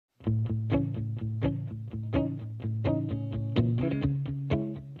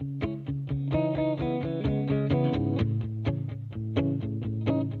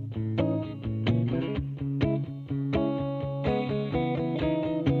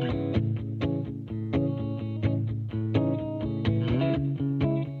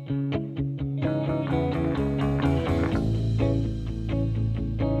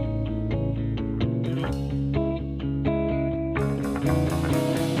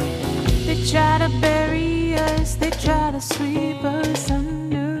try to bury us, they try to sweep us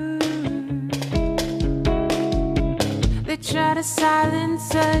under. They try to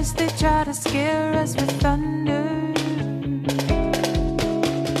silence us, they try to scare us with thunder.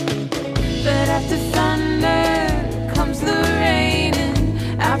 But after thunder comes the rain,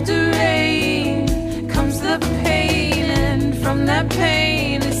 and after rain comes the pain. And from that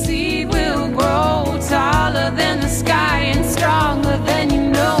pain the seed will grow taller than the sky and stronger than you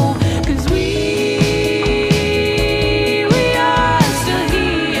know. 'Cause we are still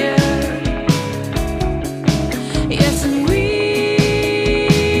here. Yes, and we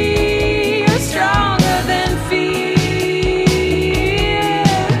are stronger than fear.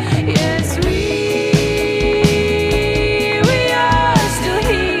 Yes, we are still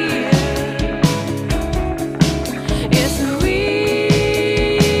here. Yes, and we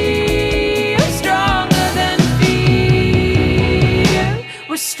are stronger than fear.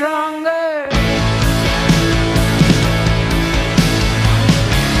 We're stronger.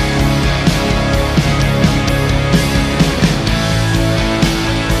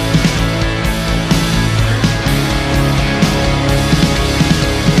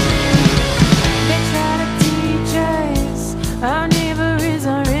 They try to teach us our neighbor is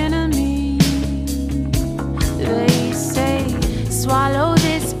our enemy. They say, swallow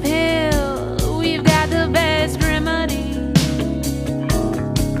this pill, we've got the best remedy.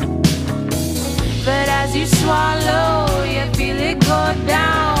 But as you swallow, you feel it go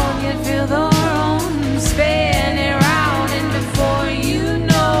down, you feel the room spinning round, and before you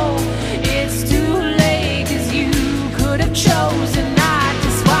know, it's too late. 'Cause you could have chosen not to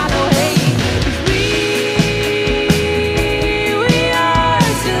swallow hate. 'Cause we are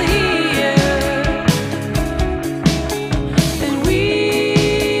still here. And we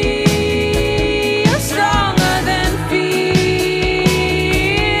are stronger than fear.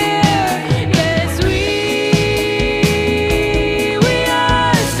 Yes, we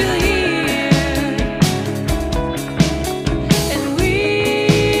are still here. And we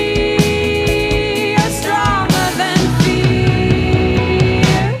are stronger than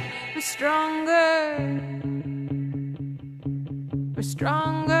fear. We're stronger. We're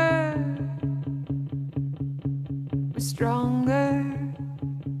stronger. We're stronger.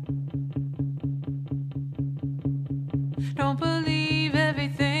 Don't believe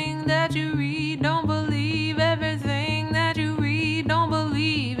everything that you read. Don't believe everything that you read. Don't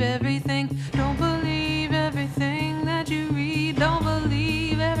believe everything. Don't believe everything that you read. Don't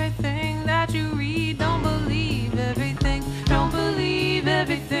believe everything that you read. Don't believe everything. Don't believe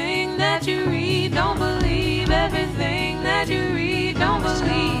everything that you read. Don't believe everything that you read. Don't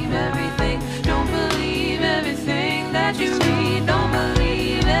believe everything. Don't believe everything that you read. Don't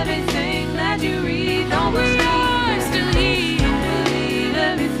believe everything that you read. Don't believe still here. Don't believe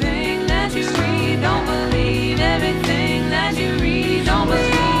everything that you read. Don't believe everything that you read. Don't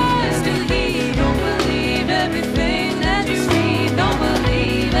believe still here. Don't believe everything that you read. Don't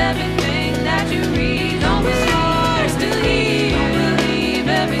believe everything that you read. Don't believe still here. Don't believe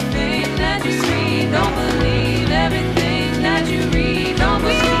everything that you read. Don't believe everything that you read. Don't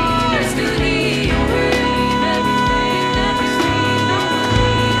believe still here. Don't believe everything that you read. Don't believe everything that you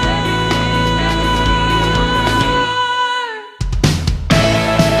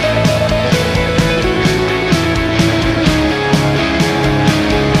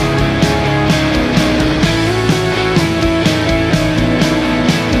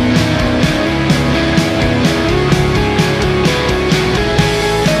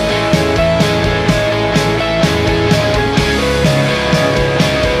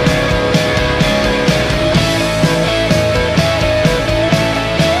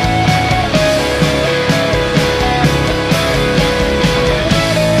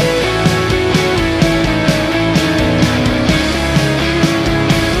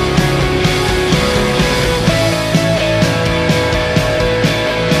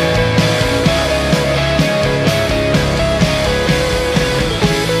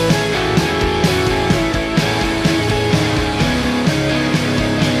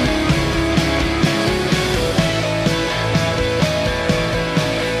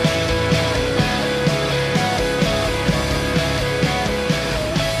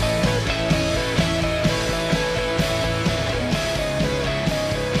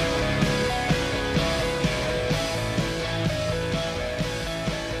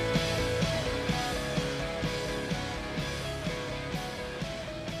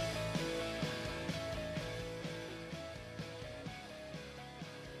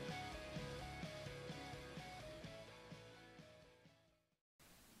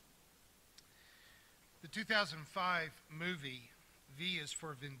The 2005 movie V is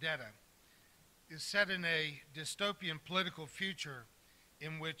for Vendetta is set in a dystopian political future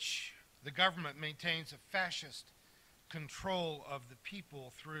in which the government maintains a fascist control of the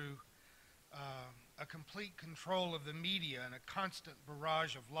people through a complete control of the media and a constant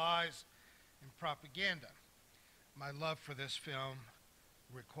barrage of lies and propaganda. My love for this film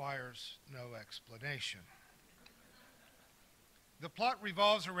requires no explanation. The plot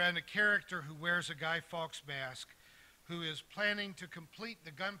revolves around a character who wears a Guy Fawkes mask who is planning to complete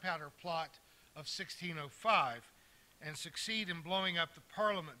the gunpowder plot of 1605 and succeed in blowing up the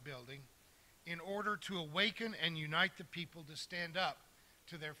Parliament building in order to awaken and unite the people to stand up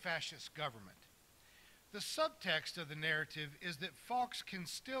to their fascist government. The subtext of the narrative is that Fawkes can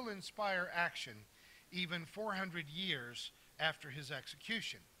still inspire action even 400 years after his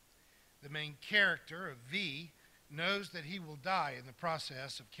execution. The main character, V, knows that he will die in the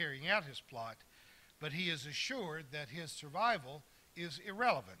process of carrying out his plot, but he is assured that his survival is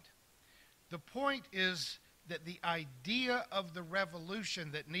irrelevant. The point is that the idea of the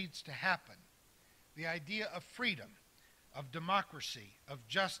revolution that needs to happen, the idea of freedom, of democracy, of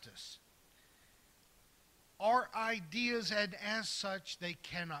justice, are ideas, and as such, they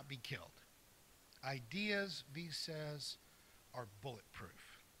cannot be killed. Ideas, V says, are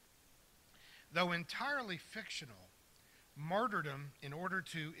bulletproof. Though entirely fictional, martyrdom in order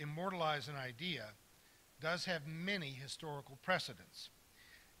to immortalize an idea does have many historical precedents.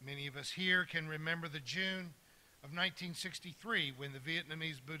 Many of us here can remember the June of 1963 when the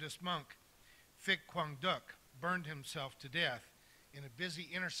Vietnamese Buddhist monk Phich Quang Duc burned himself to death in a busy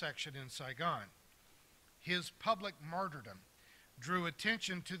intersection in Saigon. His public martyrdom drew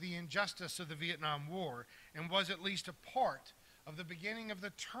attention to the injustice of the Vietnam War and was at least a part of the beginning of the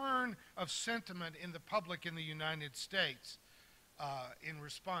turn of sentiment in the public in the United States in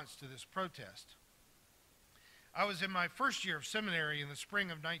response to this protest. I was in my first year of seminary in the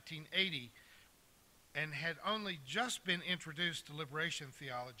spring of 1980 and had only just been introduced to liberation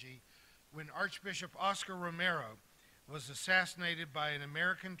theology when Archbishop Oscar Romero was assassinated by an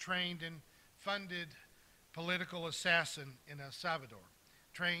American-trained and funded political assassin in El Salvador,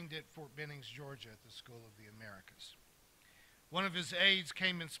 trained at Fort Bennings, Georgia at the School of the Americas. One of his aides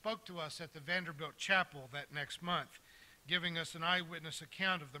came and spoke to us at the Vanderbilt Chapel that next month, giving us an eyewitness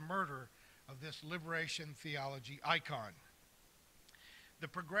account of the murder of this liberation theology icon. The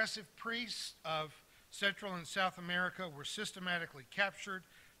progressive priests of Central and South America were systematically captured,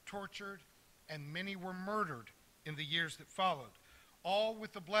 tortured, and many were murdered in the years that followed, all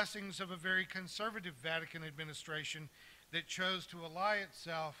with the blessings of a very conservative Vatican administration that chose to ally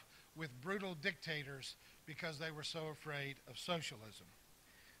itself with brutal dictators because they were so afraid of socialism.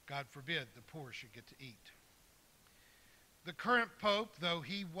 God forbid the poor should get to eat. The current pope, though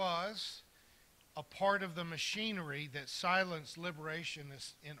he was a part of the machinery that silenced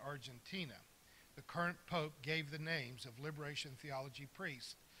liberationists in Argentina, the current pope gave the names of liberation theology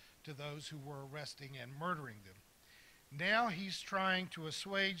priests to those who were arresting and murdering them. Now he's trying to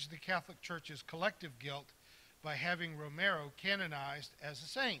assuage the Catholic Church's collective guilt by having Romero canonized as a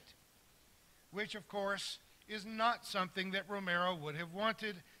saint, which of course is not something that Romero would have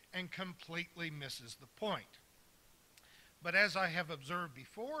wanted and completely misses the point. But as I have observed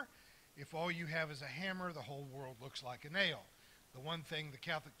before, if all you have is a hammer, the whole world looks like a nail. The one thing the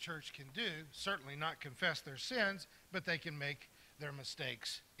Catholic Church can do, certainly not confess their sins, but they can make their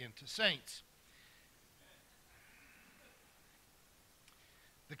mistakes into saints.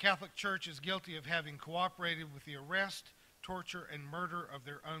 The Catholic Church is guilty of having cooperated with the arrest, torture, and murder of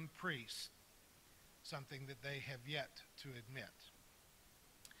their own priests, something that they have yet to admit.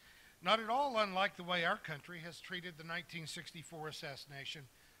 Not at all unlike the way our country has treated the 1964 assassination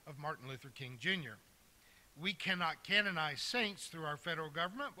of Martin Luther King Jr. We cannot canonize saints through our federal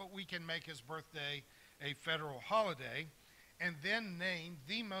government, but we can make his birthday a federal holiday and then name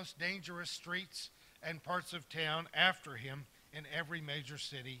the most dangerous streets and parts of town after him in every major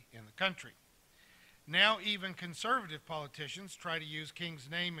city in the country. Now even conservative politicians try to use King's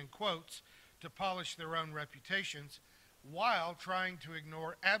name in quotes to polish their own reputations while trying to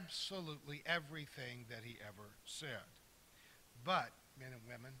ignore absolutely everything that he ever said. But, men and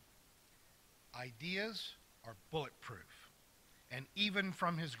women, ideas are bulletproof. And even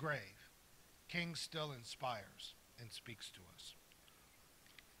from his grave, King still inspires and speaks to us.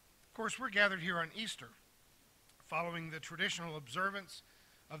 Of course, we're gathered here on Easter, following the traditional observance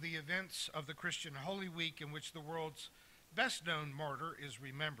of the events of the Christian Holy Week in which the world's best-known martyr is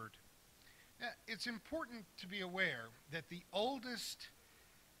remembered. Now, it's important to be aware that the oldest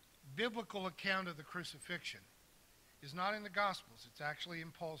biblical account of the crucifixion is not in the Gospels. It's actually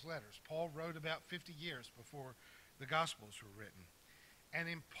in Paul's letters. Paul wrote about 50 years before the Gospels were written. And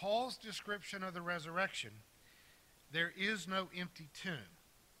in Paul's description of the resurrection, there is no empty tomb.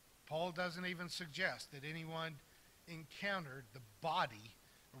 Paul doesn't even suggest that anyone encountered the body,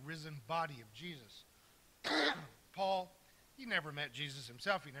 a risen body of Jesus. Paul, he never met Jesus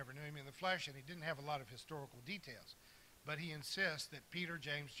himself. He never knew him in the flesh, and he didn't have a lot of historical details. But he insists that Peter,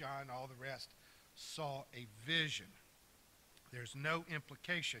 James, John, all the rest saw a vision. There's no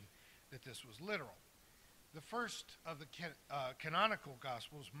implication that this was literal. The first of the canonical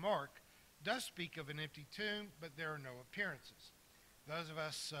Gospels, Mark, does speak of an empty tomb, but there are no appearances. Those of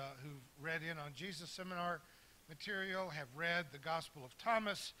us who've read in on Jesus seminar material have read the Gospel of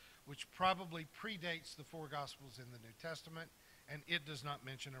Thomas, which probably predates the four Gospels in the New Testament, and it does not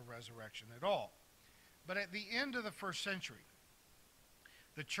mention a resurrection at all. But at the end of the first century,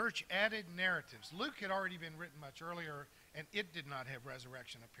 the church added narratives. Luke had already been written much earlier, and it did not have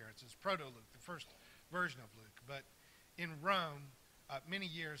resurrection appearances. Proto-Luke, the first version of Luke. But in Rome, many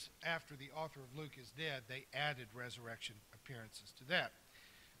years after the author of Luke is dead, they added resurrection appearances to that.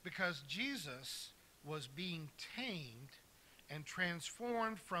 Because Jesus was being tamed and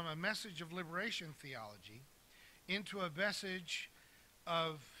transformed from a message of liberation theology into a message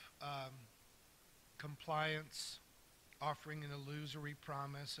of compliance, offering an illusory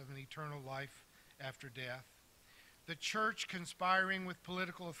promise of an eternal life after death. The church, conspiring with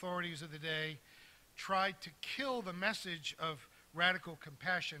political authorities of the day, tried to kill the message of radical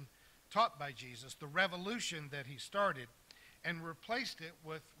compassion taught by Jesus, the revolution that he started, and replaced it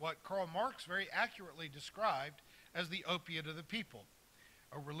with what Karl Marx very accurately described as the opiate of the people,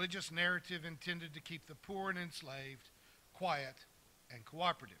 a religious narrative intended to keep the poor and enslaved quiet and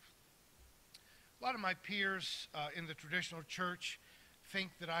cooperative. A lot of my peers in the traditional church think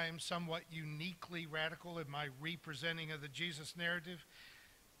that I am somewhat uniquely radical in my representing of the Jesus narrative,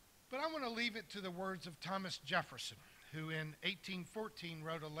 but I want to leave it to the words of Thomas Jefferson, who in 1814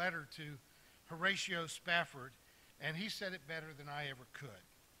 wrote a letter to Horatio Spafford, and he said it better than I ever could.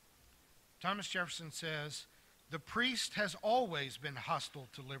 Thomas Jefferson says, "The priest has always been hostile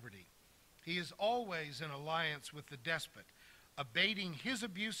to liberty. He is always in alliance with the despot, abating his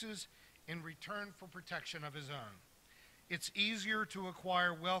abuses in return for protection of his own. It's easier to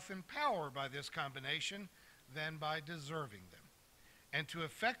acquire wealth and power by this combination than by deserving them. And to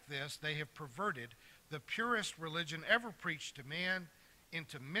effect this, they have perverted the purest religion ever preached to man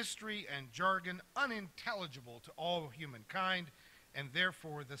into mystery and jargon unintelligible to all humankind, and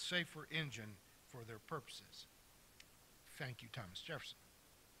therefore the safer engine for their purposes." Thank you, Thomas Jefferson.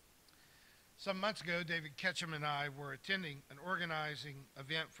 Some months ago, David Ketchum and I were attending an organizing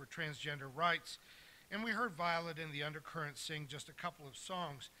event for transgender rights, and we heard Violet and the Undercurrents sing just a couple of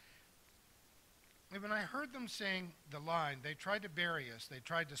songs. And when I heard them sing the line, they tried to bury us, they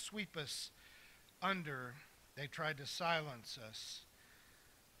tried to sweep us under, they tried to silence us.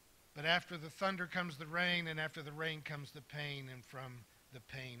 But after the thunder comes the rain, and after the rain comes the pain, and from the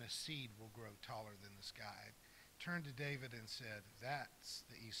pain a seed will grow taller than the sky. I turned to David and said, that's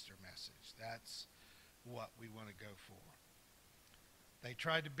the Easter message. That's what we want to go for. They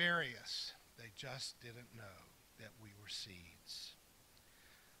tried to bury us. They just didn't know that we were seeds.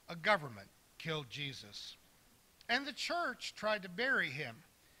 A government killed Jesus, and the church tried to bury him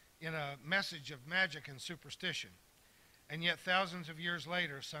in a message of magic and superstition. And yet thousands of years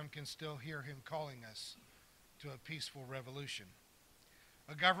later, some can still hear him calling us to a peaceful revolution.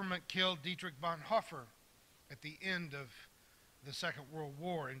 A government killed Dietrich Bonhoeffer at the end of the Second World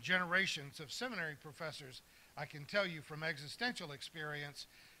War, and generations of seminary professors, I can tell you from existential experience,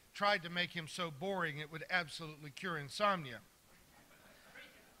 tried to make him so boring it would absolutely cure insomnia.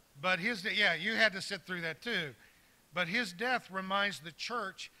 But you had to sit through that too. But his death reminds the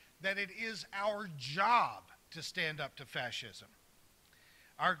church that it is our job to stand up to fascism.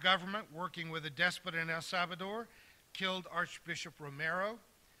 Our government, working with a despot in El Salvador, killed Archbishop Romero.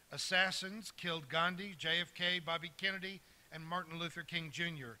 Assassins killed Gandhi, JFK, Bobby Kennedy, and Martin Luther King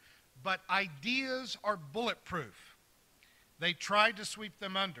Jr. But ideas are bulletproof. They tried to sweep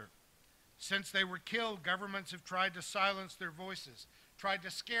them under. Since they were killed, governments have tried to silence their voices, tried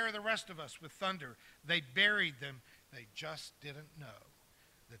to scare the rest of us with thunder. They buried them. They just didn't know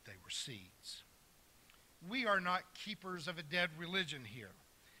that they were seeds. We are not keepers of a dead religion here,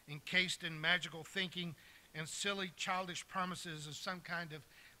 encased in magical thinking and silly childish promises of some kind of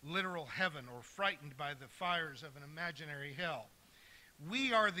literal heaven or frightened by the fires of an imaginary hell.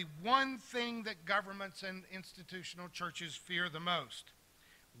 We are the one thing that governments and institutional churches fear the most.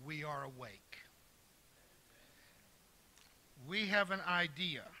 We are awake. We have an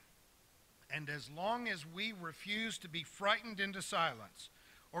idea, and as long as we refuse to be frightened into silence,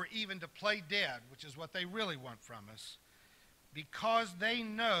 or even to play dead, which is what they really want from us, because they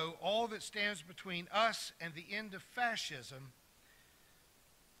know all that stands between us and the end of fascism,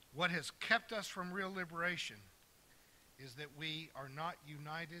 what has kept us from real liberation is that we are not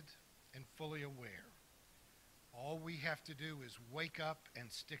united and fully aware. All we have to do is wake up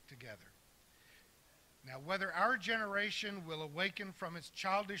and stick together. Now, whether our generation will awaken from its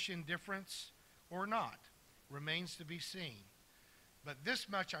childish indifference or not remains to be seen. But this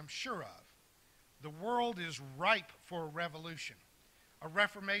much I'm sure of. The world is ripe for a revolution, a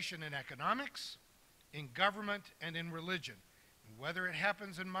reformation in economics, in government, and in religion. And whether it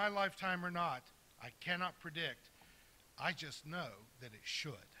happens in my lifetime or not, I cannot predict. I just know that it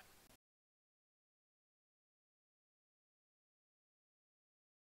should.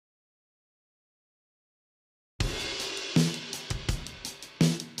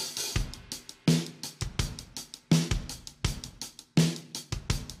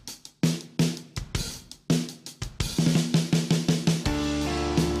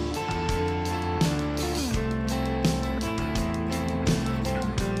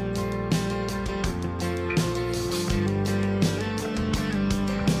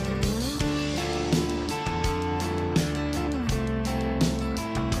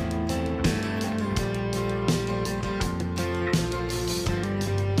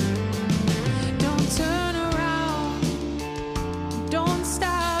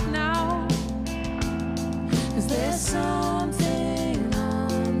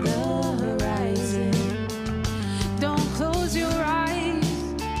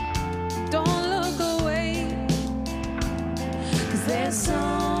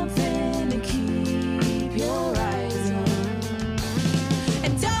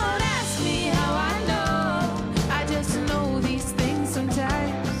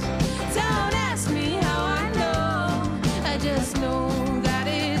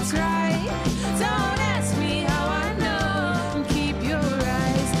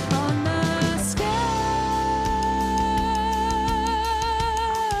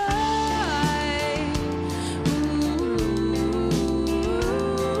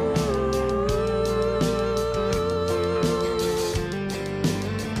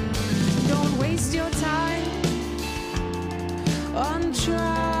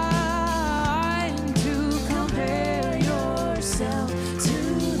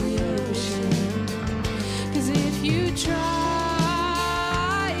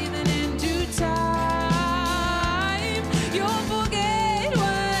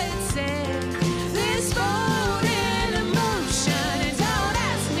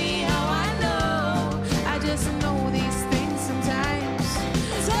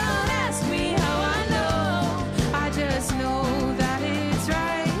 Know that it's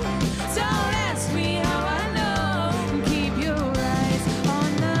right.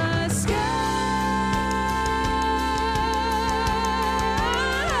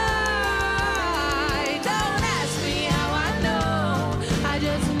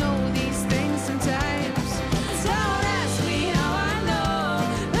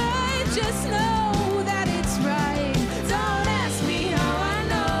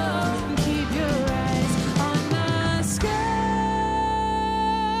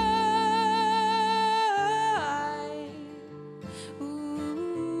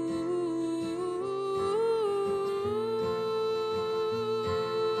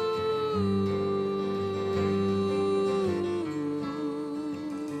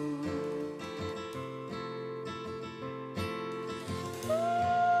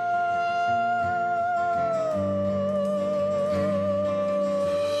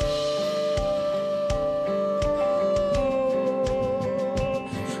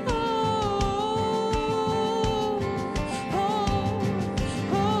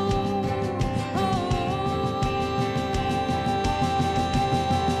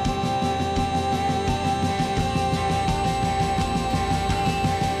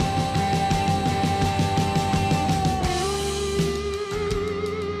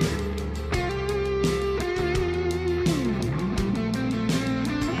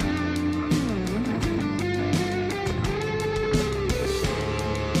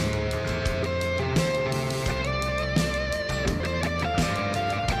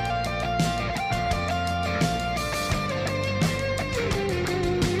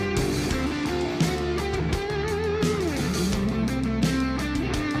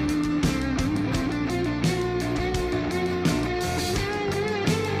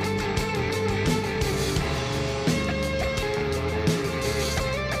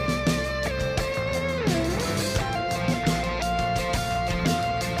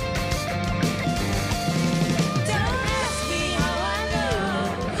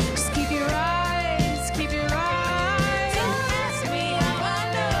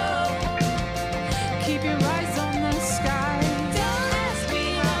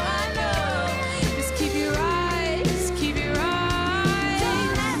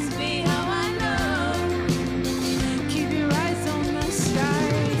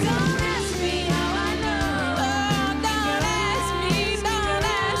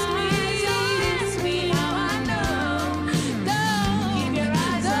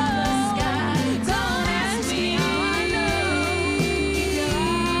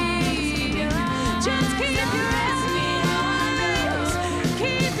 Just keep your eyes on us.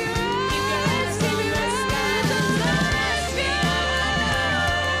 Keep your eyes on the sky.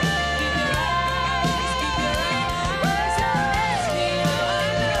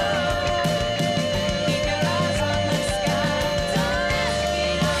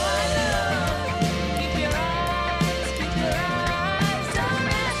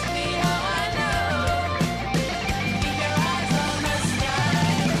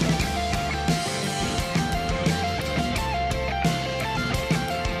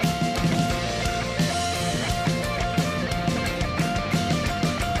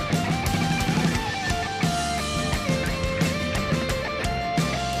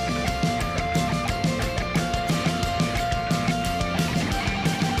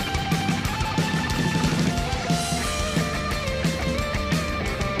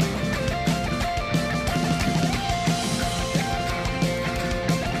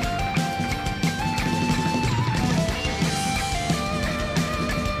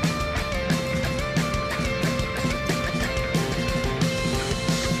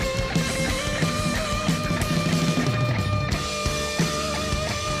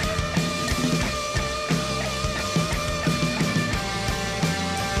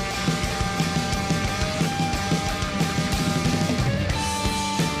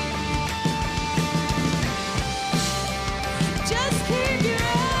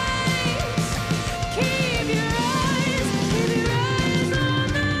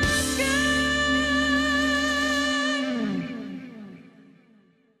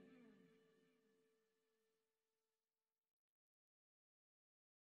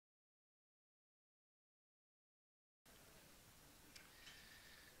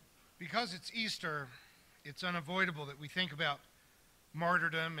 Because it's Easter, it's unavoidable that we think about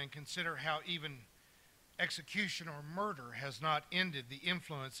martyrdom and consider how even execution or murder has not ended the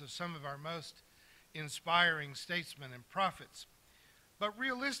influence of some of our most inspiring statesmen and prophets. But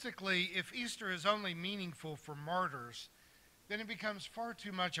realistically, if Easter is only meaningful for martyrs, then it becomes far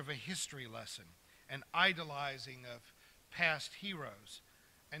too much of a history lesson, an idolizing of past heroes,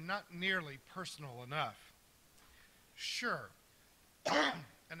 and not nearly personal enough. Sure,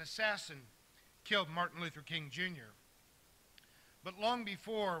 an assassin killed Martin Luther King Jr., but long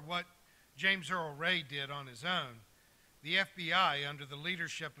before what James Earl Ray did on his own, the FBI, under the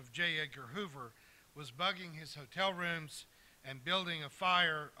leadership of J. Edgar Hoover, was bugging his hotel rooms and building a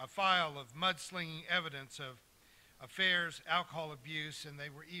file of mudslinging evidence of affairs, alcohol abuse, and they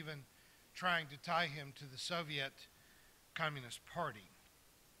were even trying to tie him to the Soviet Communist Party.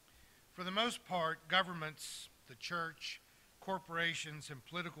 For the most part, governments, the church, corporations, and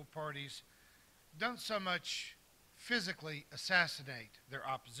political parties don't so much physically assassinate their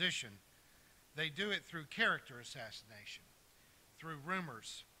opposition. They do it through character assassination, through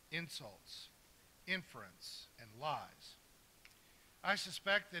rumors, insults, inference, and lies. I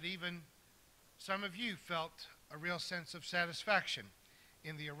suspect that even some of you felt a real sense of satisfaction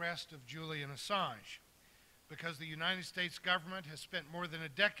in the arrest of Julian Assange, because the United States government has spent more than a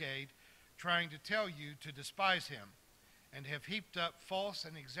decade trying to tell you to despise him and have heaped up false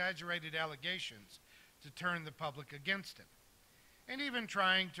and exaggerated allegations to turn the public against him. And even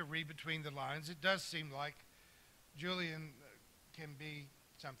trying to read between the lines, it does seem like Julian can be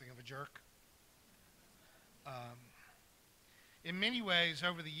something of a jerk. In many ways,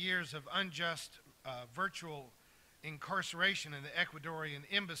 over the years of unjust virtual incarceration in the Ecuadorian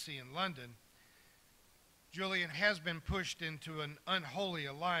embassy in London, Julian has been pushed into an unholy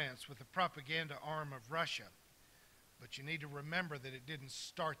alliance with the propaganda arm of Russia. But you need to remember that it didn't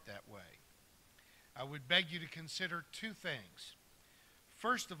start that way. I would beg you to consider two things.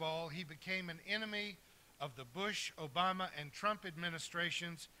 First of all, he became an enemy of the Bush, Obama, and Trump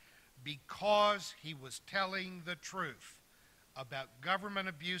administrations because he was telling the truth about government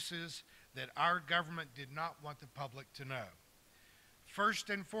abuses that our government did not want the public to know. First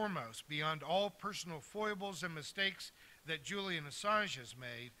and foremost, beyond all personal foibles and mistakes that Julian Assange has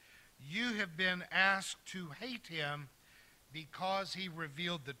made, you have been asked to hate him because he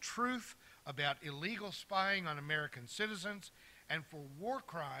revealed the truth about illegal spying on American citizens and for war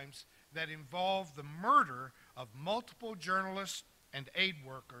crimes that involve the murder of multiple journalists and aid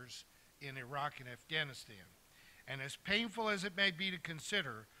workers in Iraq and Afghanistan. And as painful as it may be to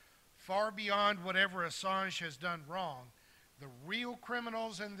consider, far beyond whatever Assange has done wrong, the real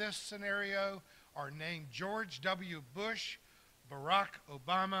criminals in this scenario are named George W. Bush, Barack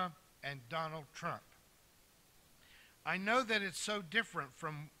Obama, and Donald Trump. I know that it's so different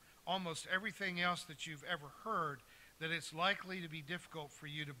from almost everything else that you've ever heard that it's likely to be difficult for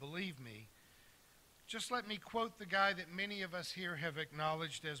you to believe me. Just let me quote the guy that many of us here have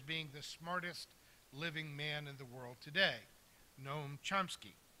acknowledged as being the smartest living man in the world today, Noam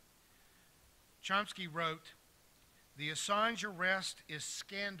Chomsky. Chomsky wrote, "The Assange arrest is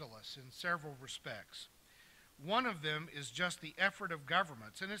scandalous in several respects. One of them is just the effort of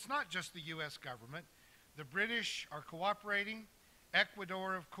governments, and it's not just the U.S. government. The British are cooperating.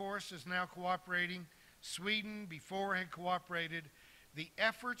 Ecuador, of course, is now cooperating. Sweden before had cooperated. The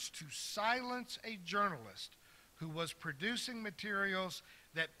efforts to silence a journalist who was producing materials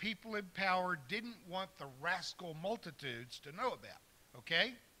that people in power didn't want the rascal multitudes to know about."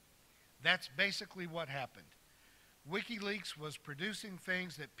 Okay? That's basically what happened. WikiLeaks was producing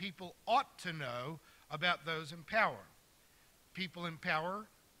things that people ought to know about those in power. People in power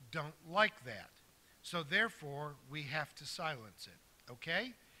don't like that. So therefore, we have to silence it.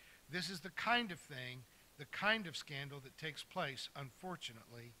 Okay? This is the kind of thing, the kind of scandal that takes place,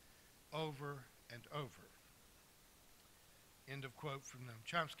 unfortunately, over and over. End of quote from Noam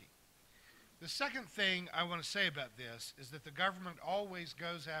Chomsky. The second thing I want to say about this is that the government always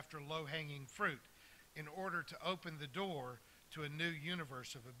goes after low-hanging fruit in order to open the door to a new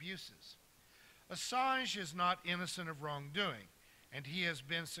universe of abuses. Assange is not innocent of wrongdoing, and he has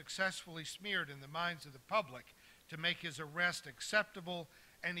been successfully smeared in the minds of the public to make his arrest acceptable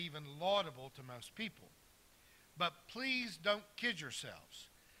and even laudable to most people. But please don't kid yourselves.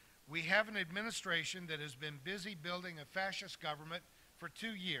 We have an administration that has been busy building a fascist government for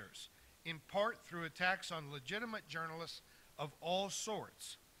 2 years, in part through attacks on legitimate journalists of all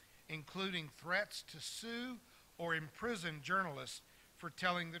sorts, including threats to sue or imprison journalists for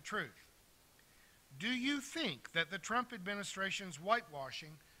telling the truth. Do you think that the Trump administration's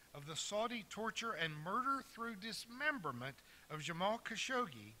whitewashing of the Saudi torture and murder through dismemberment of Jamal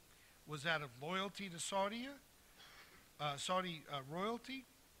Khashoggi was out of loyalty to Saudi royalty?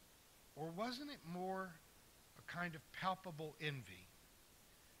 Or wasn't it more a kind of palpable envy?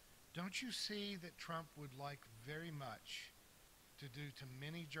 Don't you see that Trump would like very much to do to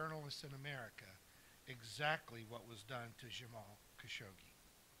many journalists in America exactly what was done to Jamal Khashoggi?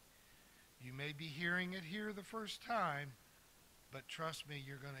 You may be hearing it here the first time, but trust me,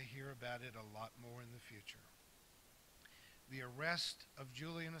 you're going to hear about it a lot more in the future. The arrest of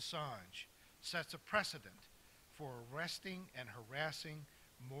Julian Assange sets a precedent for arresting and harassing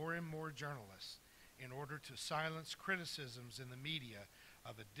more and more journalists in order to silence criticisms in the media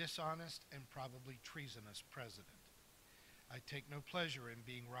of a dishonest and probably treasonous president. I take no pleasure in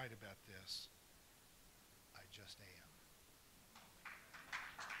being right about this. I just am.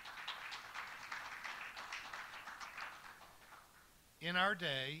 In our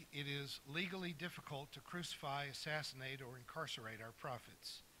day, it is legally difficult to crucify, assassinate, or incarcerate our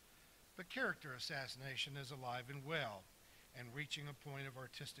prophets. But character assassination is alive and well and reaching a point of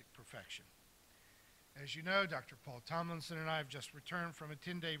artistic perfection. As you know, Dr. Paul Tomlinson and I have just returned from a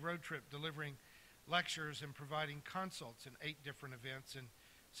 10-day road trip delivering lectures and providing consults in 8 different events in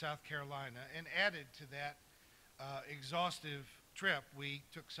South Carolina. And added to that exhaustive trip, we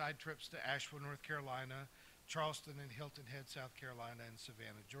took side trips to Asheville, North Carolina, Charleston and Hilton Head, South Carolina, and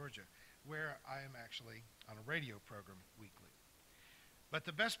Savannah, Georgia, where I am actually on a radio program weekly. But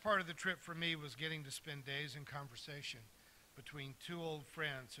the best part of the trip for me was getting to spend days in conversation between 2 old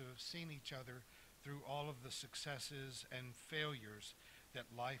friends who have seen each other through all of the successes and failures that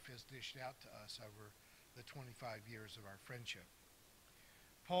life has dished out to us over the 25 years of our friendship.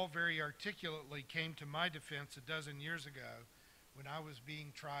 Paul very articulately came to my defense a dozen years ago when I was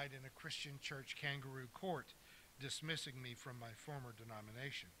being tried in a Christian church kangaroo court, dismissing me from my former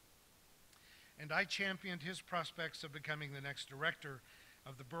denomination. And I championed his prospects of becoming the next director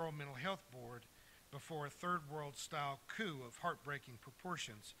of the Borough Mental Health Board before a third world-style coup of heartbreaking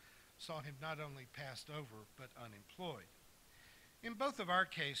proportions saw him not only passed over, but unemployed. In both of our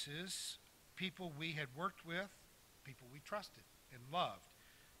cases, people we had worked with, people we trusted and loved,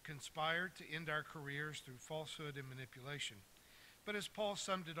 conspired to end our careers through falsehood and manipulation. But as Paul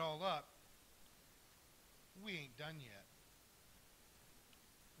summed it all up, we ain't done yet.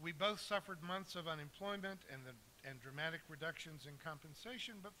 We both suffered months of unemployment and dramatic reductions in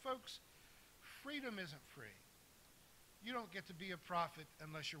compensation, but folks, freedom isn't free. You don't get to be a prophet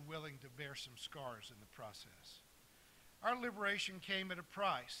unless you're willing to bear some scars in the process. Our liberation came at a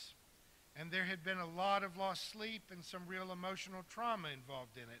price, and there had been a lot of lost sleep and some real emotional trauma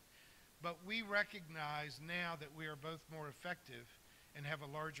involved in it. But we recognize now that we are both more effective and have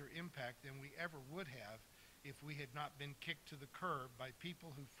a larger impact than we ever would have if we had not been kicked to the curb by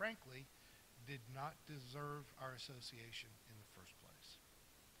people who, frankly, did not deserve our association in the first place.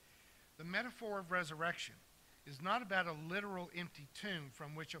 The metaphor of resurrection is not about a literal empty tomb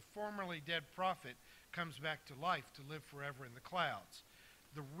from which a formerly dead prophet comes back to life to live forever in the clouds.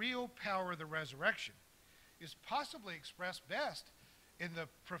 the real power of the resurrection is possibly expressed best in the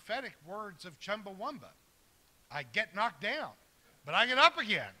prophetic words of Chumbawamba. I get knocked down, but I get up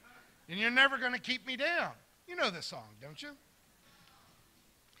again, and you're never going to keep me down. You know the song, don't you?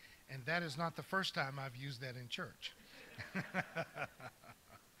 And that is not the first time I've used that in church.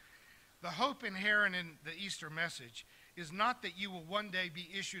 The hope inherent in the Easter message is not that you will one day be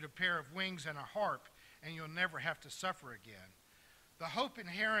issued a pair of wings and a harp and you'll never have to suffer again. The hope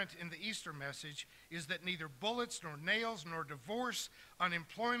inherent in the Easter message is that neither bullets nor nails nor divorce,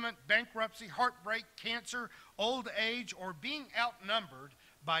 unemployment, bankruptcy, heartbreak, cancer, old age, or being outnumbered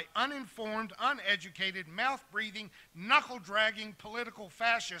by uninformed, uneducated, mouth-breathing, knuckle-dragging political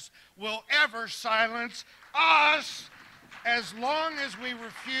fascists will ever silence us as long as we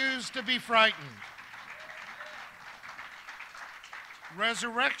refuse to be frightened.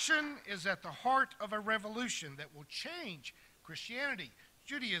 Resurrection is at the heart of a revolution that will change Christianity,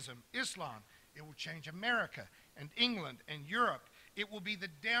 Judaism, Islam. It will change America and England and Europe. It will be the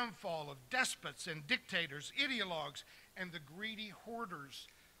downfall of despots and dictators, ideologues, and the greedy hoarders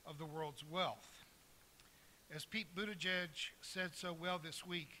of the world's wealth. As Pete Buttigieg said so well this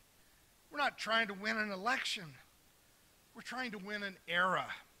week, we're not trying to win an election. We're trying to win an era.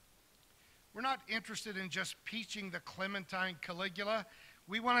 We're not interested in just peaching the Clementine Caligula.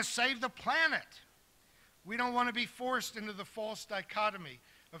 We want to save the planet. We don't want to be forced into the false dichotomy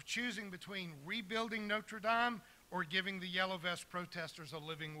of choosing between rebuilding Notre Dame or giving the Yellow Vest protesters a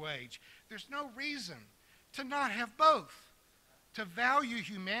living wage. There's no reason to not have both, to value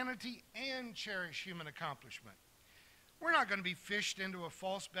humanity and cherish human accomplishment. We're not going to be fished into a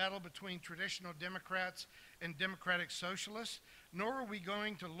false battle between traditional Democrats and democratic socialists, nor are we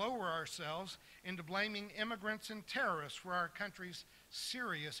going to lower ourselves into blaming immigrants and terrorists for our country's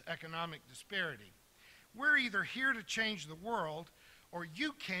serious economic disparity. We're either here to change the world, or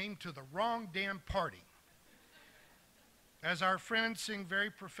you came to the wrong damn party. As our friends sing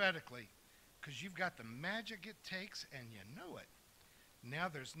very prophetically, because you've got the magic it takes and you know it. Now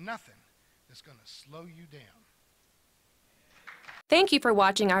there's nothing that's going to slow you down. Thank you for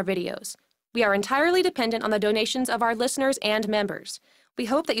watching our videos. We are entirely dependent on the donations of our listeners and members. We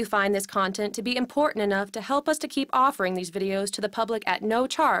hope that you find this content to be important enough to help us to keep offering these videos to the public at no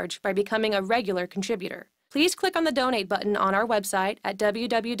charge by becoming a regular contributor. Please click on the donate button on our website at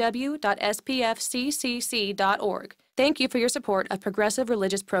www.spfccc.org. Thank you for your support of progressive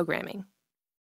religious programming.